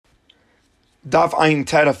Daf Ayin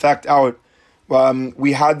Tet effect out.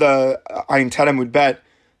 We had the Ayin Tet Amud Bet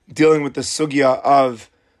dealing with the sugya of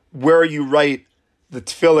where you write the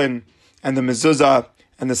tefillin and the mezuzah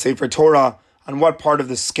and the Sefer Torah on what part of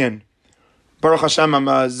the skin. Baruch Hashem, I'm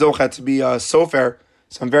zochet to be sofer,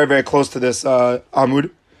 so I'm very, very close to this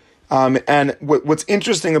Amud. And what's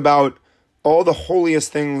interesting about all the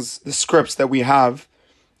holiest things, the scripts that we have,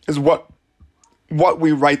 is what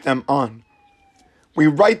we write them on. We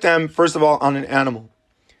write them, first of all, on an animal,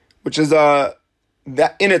 which is that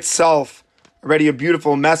in itself already a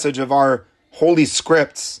beautiful message of our holy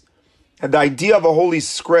scripts. And the idea of a holy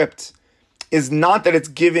script is not that it's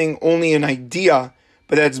giving only an idea,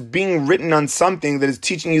 but that it's being written on something that is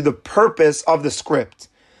teaching you the purpose of the script.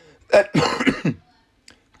 That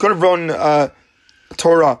could have written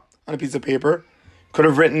Torah on a piece of paper, could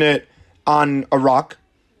have written it on a rock,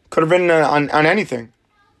 could have written it on anything.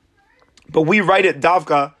 But we write it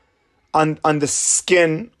davka on the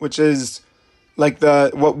skin, which is like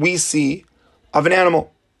what we see of an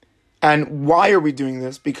animal. And why are we doing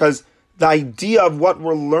this? Because the idea of what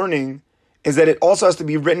we're learning is that it also has to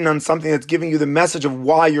be written on something that's giving you the message of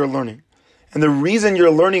why you're learning. And the reason you're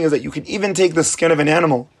learning is that you can even take the skin of an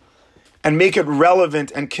animal and make it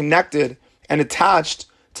relevant and connected and attached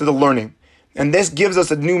to the learning. And this gives us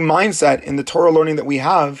a new mindset in the Torah learning that we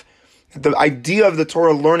have. The idea of the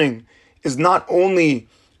Torah learning is not only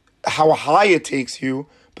how high it takes you,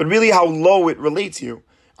 but really how low it relates you.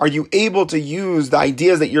 Are you able to use the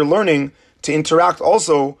ideas that you're learning to interact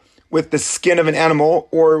also with the skin of an animal,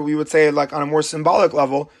 or we would say like on a more symbolic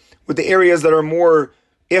level, with the areas that are more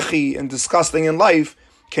ichi and disgusting in life?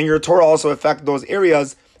 Can your Torah also affect those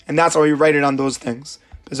areas? And that's why we write it on those things.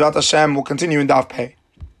 Bezrat Hashem will continue in Daf Pei.